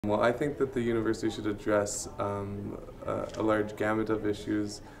Well, I think that the university should address a large gamut of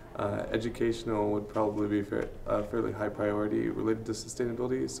issues. Educational would probably be a fairly high priority related to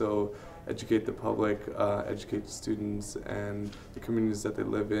sustainability, so educate the public, educate students and the communities that they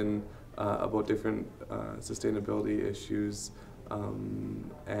live in about different sustainability issues,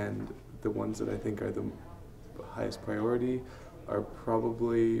 and the ones that I think are the highest priority are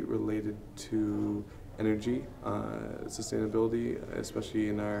probably related to energy sustainability, especially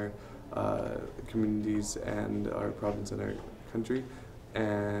in our communities and our province and our country.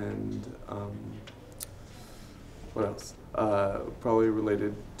 And what else? Probably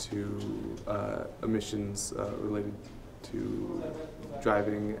related to emissions related to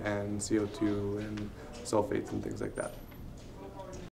driving and CO2 and sulfates and things like that.